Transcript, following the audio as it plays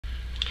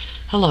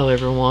Hello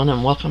everyone,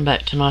 and welcome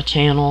back to my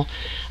channel.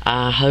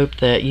 I hope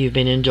that you've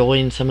been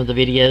enjoying some of the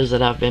videos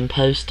that I've been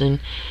posting.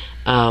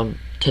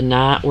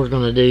 Tonight we're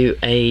going to do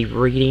a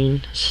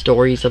reading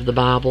stories of the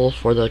Bible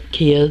for the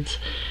kids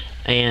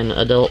and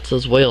adults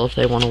as well if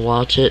they want to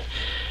watch it.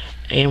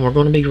 And we're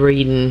going to be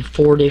reading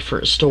 4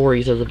 different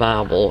stories of the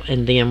Bible,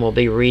 and then we'll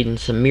be reading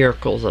some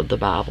miracles of the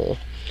Bible.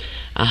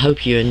 I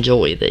hope you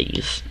enjoy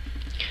these.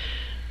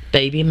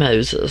 Baby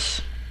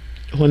Moses.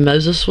 When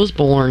Moses was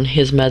born,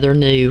 his mother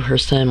knew her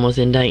son was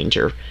in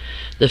danger.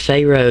 The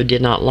Pharaoh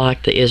did not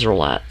like the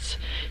Israelites.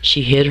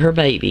 She hid her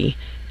baby.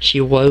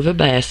 She wove a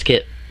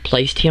basket,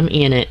 placed him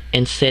in it,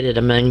 and set it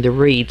among the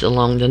reeds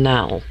along the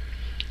Nile.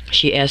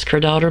 She asked her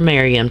daughter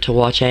Miriam to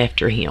watch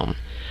after him.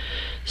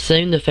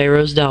 Soon the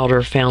Pharaoh's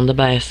daughter found the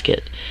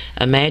basket.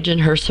 Imagine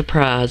her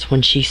surprise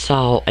when she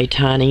saw a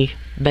tiny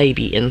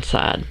baby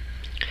inside.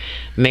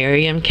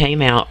 Miriam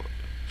came out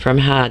from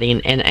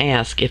hiding and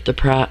asked if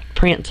the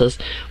princess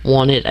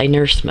wanted a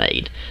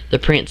nursemaid. The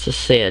princess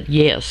said,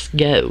 "Yes,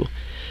 go."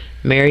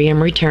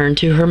 Miriam returned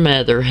to her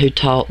mother, who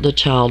taught the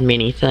child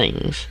many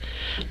things.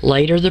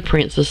 Later the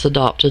princess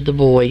adopted the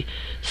boy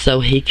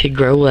so he could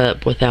grow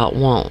up without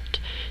want.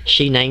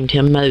 She named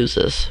him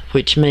Moses,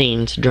 which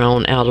means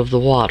drawn out of the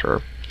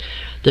water.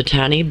 The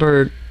tiny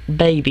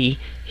baby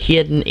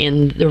hidden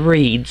in the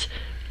reeds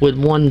would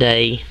one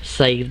day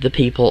save the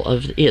people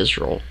of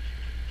Israel.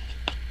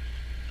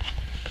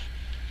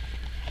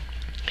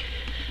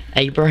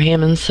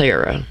 Abraham and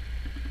Sarah.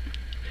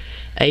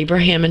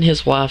 Abraham and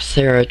his wife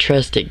Sarah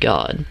trusted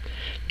God.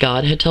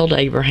 God had told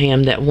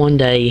Abraham that one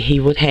day he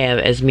would have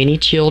as many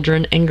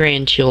children and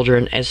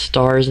grandchildren as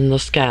stars in the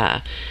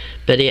sky,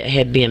 but it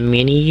had been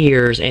many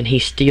years and he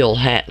still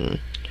hadn't.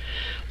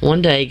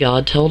 One day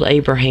God told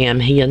Abraham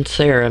he and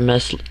Sarah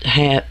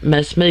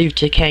must move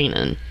to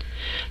Canaan.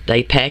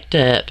 They packed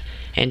up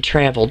and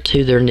traveled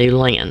to their new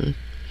land.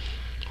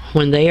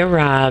 When they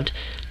arrived,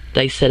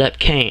 they set up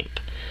camp.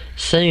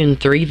 Soon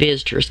 3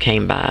 visitors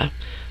came by.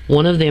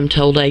 One of them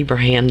told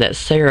Abraham that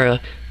Sarah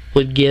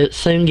would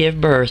soon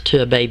give birth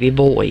to a baby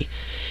boy.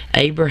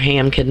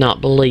 Abraham could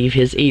not believe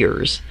his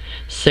ears.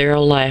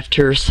 Sarah laughed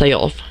to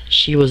herself.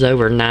 She was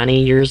over 90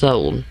 years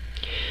old.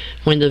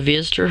 When the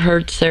visitor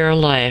heard Sarah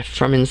laugh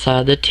from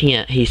inside the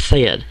tent, he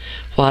said,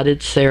 "Why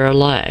did Sarah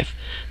laugh?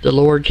 The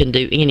Lord can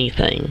do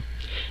anything."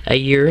 A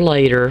year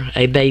later,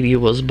 a baby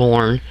was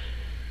born.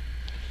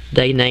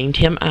 They named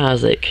him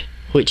Isaac,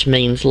 which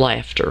means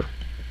laughter.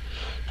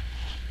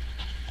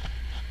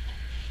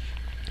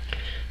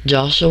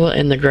 Joshua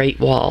and the Great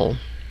Wall.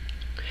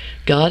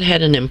 God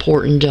had an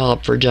important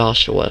job for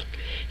Joshua.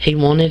 He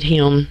wanted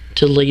him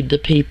to lead the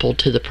people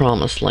to the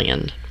Promised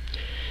Land.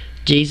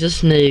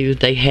 Joshua knew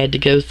they had to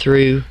go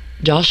through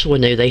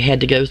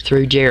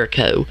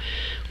Jericho,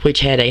 which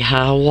had a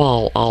high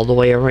wall all the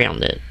way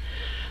around it.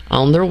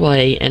 On their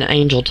way, an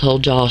angel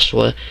told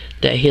Joshua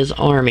that his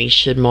army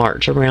should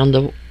march around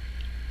the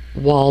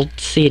walled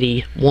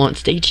city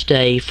once each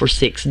day for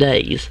 6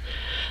 days.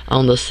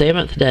 On the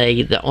 7th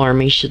day, the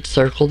army should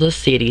circle the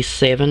city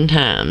 7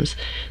 times.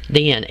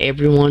 Then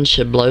everyone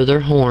should blow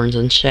their horns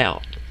and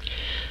shout.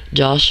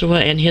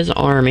 Joshua and his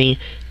army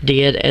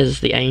did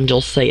as the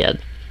angel said.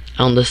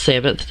 On the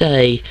 7th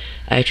day,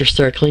 after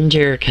circling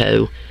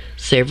Jericho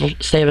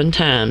 7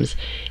 times,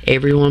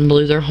 everyone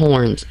blew their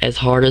horns as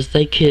hard as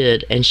they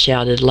could and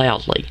shouted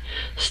loudly.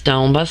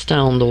 Stone by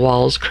stone, the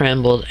walls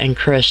crumbled and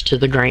crushed to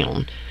the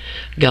ground.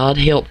 God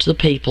helped the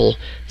people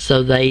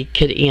so they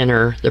could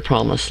enter the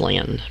Promised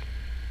Land.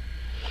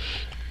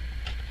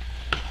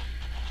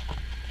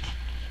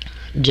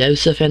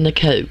 Joseph and the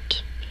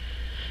coat.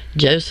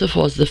 Joseph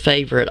was the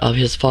favorite of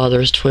his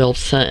father's 12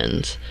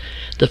 sons.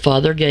 The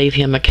father gave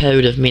him a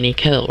coat of many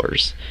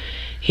colors.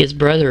 His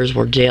brothers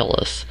were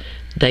jealous.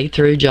 They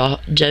threw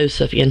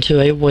Joseph into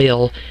a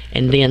well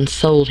and then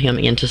sold him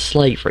into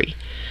slavery.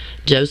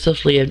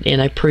 Joseph lived in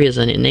a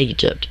prison in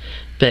Egypt,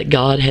 but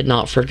God had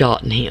not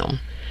forgotten him.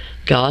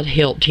 God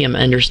helped him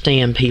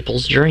understand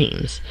people's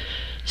dreams.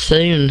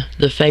 Soon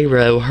the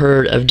Pharaoh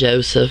heard of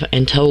Joseph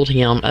and told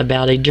him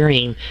about a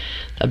dream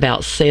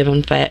about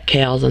 7 fat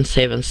cows and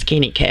 7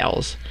 skinny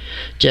cows.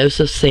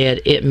 Joseph said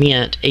it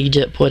meant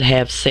Egypt would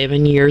have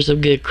 7 years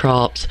of good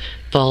crops,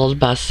 followed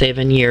by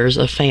 7 years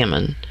of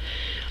famine.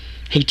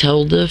 He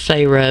told the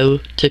Pharaoh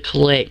to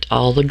collect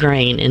all the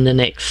grain in the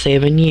next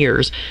 7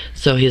 years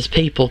so his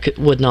people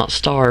would not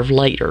starve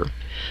later.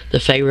 The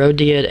Pharaoh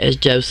did as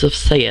Joseph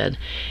said,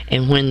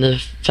 and when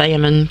the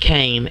famine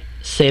came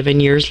 7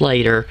 years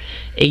later,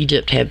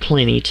 Egypt had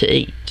plenty to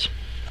eat.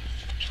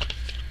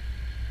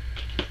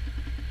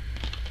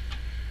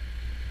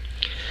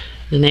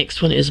 The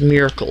next one is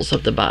miracles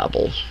of the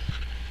Bible.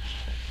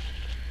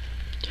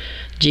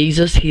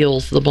 Jesus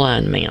heals the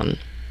blind man.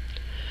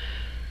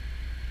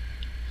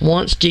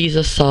 Once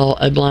Jesus saw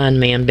a blind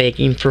man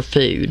begging for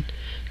food.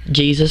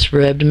 Jesus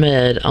rubbed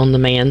mud on the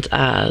man's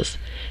eyes.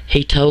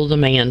 He told the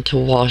man to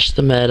wash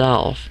the mud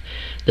off.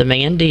 The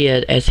man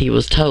did as he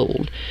was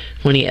told.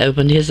 When he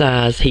opened his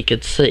eyes, he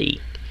could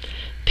see.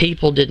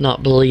 People did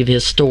not believe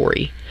his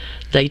story.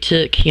 They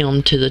took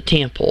him to the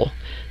temple.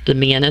 The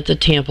men at the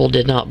temple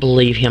did not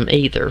believe him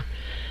either.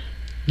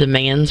 The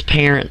man's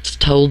parents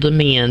told the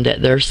men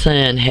that their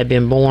son had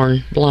been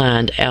born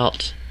blind,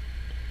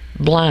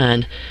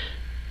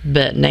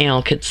 but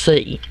now could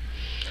see.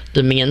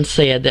 The men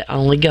said that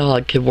only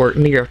God could work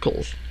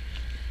miracles.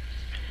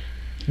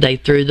 They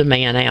threw the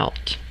man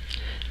out.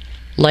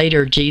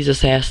 Later,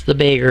 Jesus asked the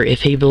beggar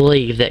if he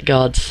believed that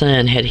God's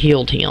Son had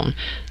healed him.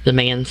 The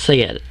man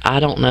said, "I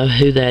don't know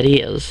who that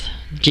is."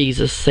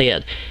 Jesus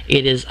said,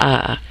 "It is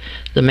I."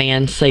 The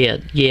man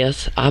said,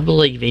 "Yes, I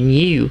believe in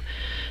you."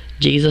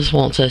 Jesus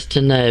wants us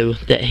to know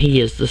that he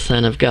is the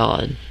Son of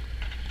God.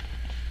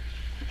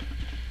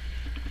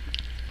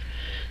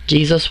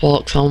 Jesus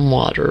walks on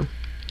water.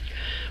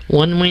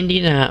 One windy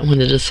night when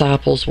the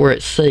disciples were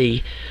at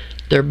sea,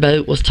 their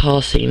boat was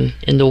tossing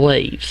in the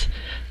waves.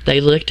 They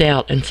looked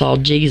out and saw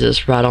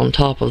Jesus right on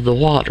top of the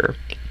water.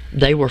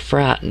 They were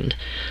frightened.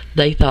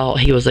 They thought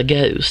he was a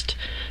ghost.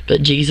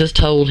 But Jesus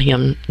told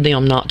them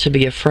not to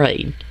be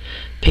afraid.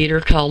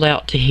 Peter called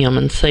out to him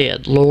and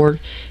said,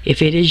 "Lord,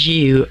 if it is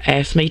you,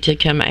 ask me to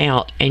come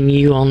out and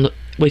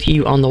with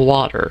you on the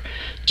water."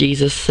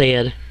 Jesus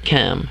said,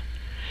 "Come."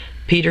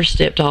 Peter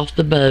stepped off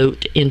the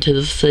boat into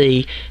the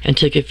sea and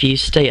took a few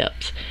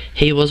steps.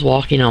 He was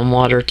walking on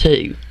water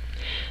too.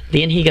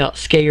 Then he got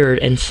scared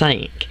and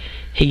sank.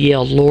 He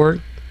yelled,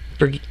 "Lord,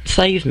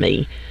 save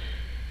me."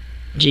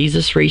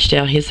 Jesus reached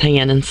out his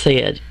hand and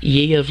said,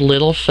 "Ye of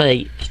little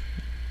faith,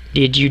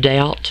 did you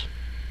doubt?"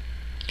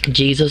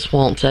 Jesus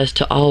wants us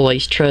to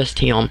always trust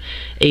him,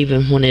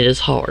 even when it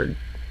is hard.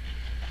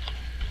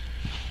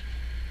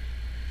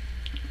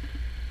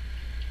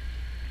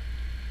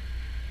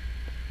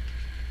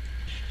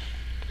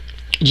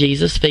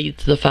 Jesus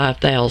feeds the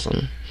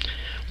 5,000.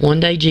 One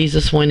day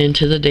Jesus went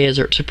into the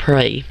desert to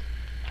pray.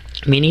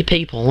 Many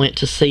people went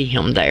to see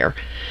him there.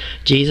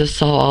 Jesus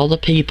saw all the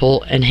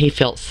people and he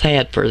felt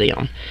sad for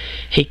them.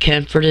 He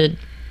comforted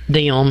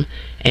them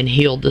and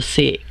healed the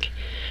sick.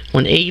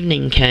 When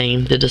evening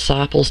came, the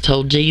disciples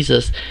told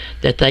Jesus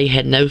that they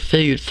had no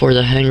food for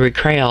the hungry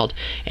crowd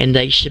and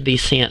they should be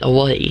sent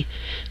away.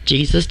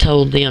 Jesus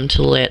told them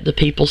to let the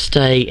people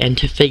stay and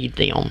to feed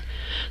them.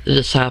 The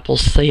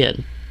disciples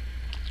said,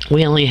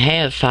 "We only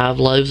have 5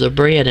 loaves of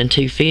bread and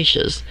 2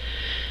 fishes."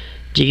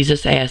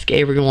 Jesus asked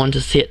everyone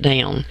to sit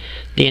down.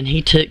 Then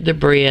he took the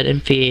bread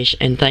and fish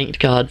and thanked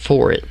God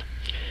for it.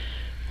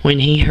 When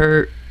he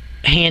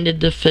handed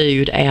the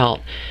food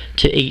out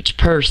to each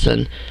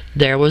person,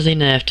 there was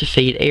enough to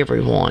feed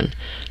everyone.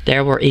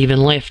 There were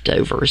even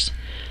leftovers.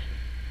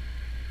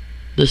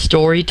 The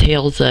story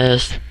tells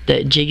us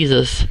that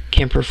Jesus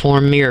can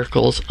perform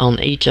miracles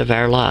on each of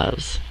our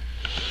lives.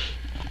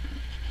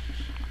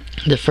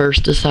 The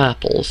first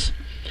disciples.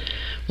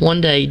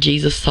 One day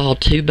Jesus saw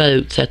 2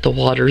 boats at the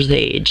water's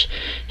edge.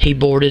 He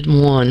boarded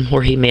one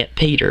where he met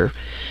Peter.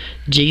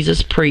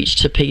 Jesus preached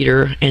to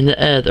Peter and the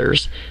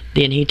others.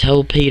 Then he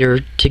told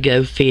Peter to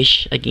go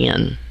fish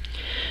again.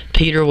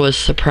 Peter was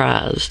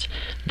surprised.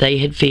 They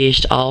had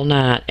fished all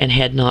night and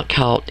had not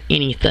caught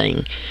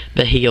anything,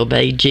 but he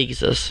obeyed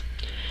Jesus.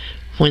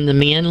 When the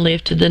men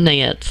lifted the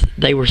nets,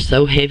 they were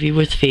so heavy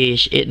with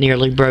fish it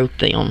nearly broke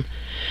them.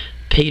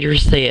 Peter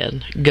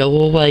said, "Go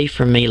away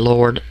from me,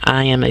 Lord,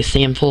 I am a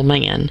sinful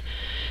man."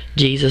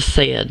 Jesus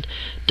said,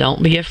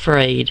 "Don't be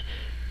afraid.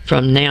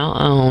 From now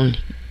on,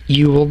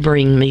 you will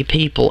bring me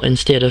people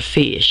instead of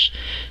fish."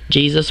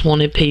 Jesus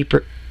wanted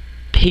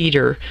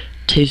Peter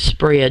to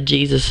spread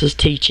Jesus'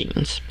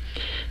 teachings.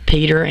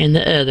 Peter and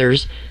the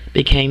others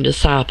became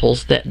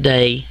disciples that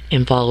day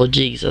and followed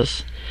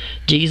Jesus.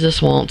 Jesus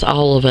wants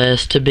all of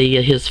us to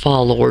be his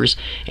followers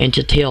and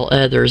to tell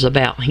others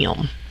about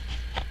him.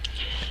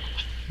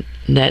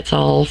 That's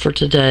all for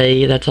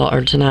today.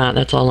 Tonight.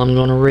 That's all I'm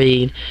going to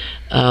read.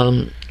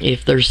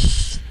 If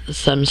there's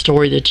some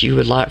story that you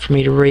would like for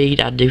me to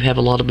read, I do have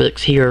a lot of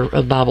books here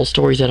of Bible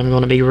stories that I'm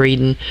going to be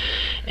reading,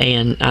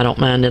 and I don't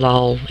mind at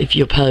all if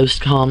you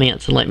post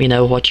comments and let me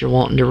know what you're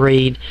want me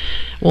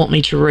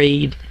to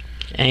read.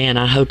 And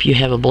I hope you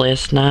have a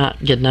blessed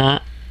night. Good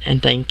night,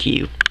 and thank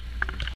you.